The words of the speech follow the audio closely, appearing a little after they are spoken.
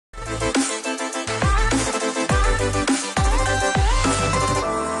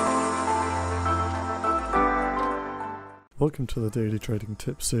Welcome to the Daily Trading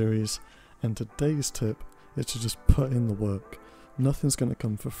Tip series, and today's tip is to just put in the work. Nothing's going to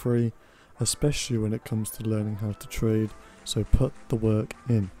come for free, especially when it comes to learning how to trade, so put the work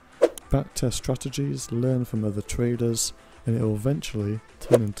in. Backtest strategies, learn from other traders, and it will eventually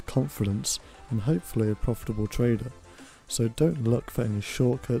turn into confidence and hopefully a profitable trader. So don't look for any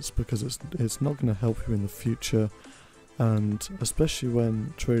shortcuts because it's not going to help you in the future, and especially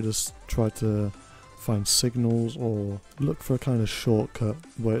when traders try to find signals or look for a kind of shortcut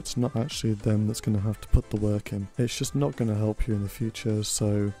where it's not actually them that's going to have to put the work in. It's just not going to help you in the future.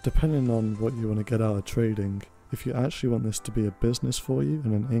 So depending on what you want to get out of trading, if you actually want this to be a business for you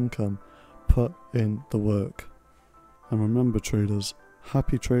and an income, put in the work. And remember traders,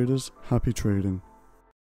 happy trading.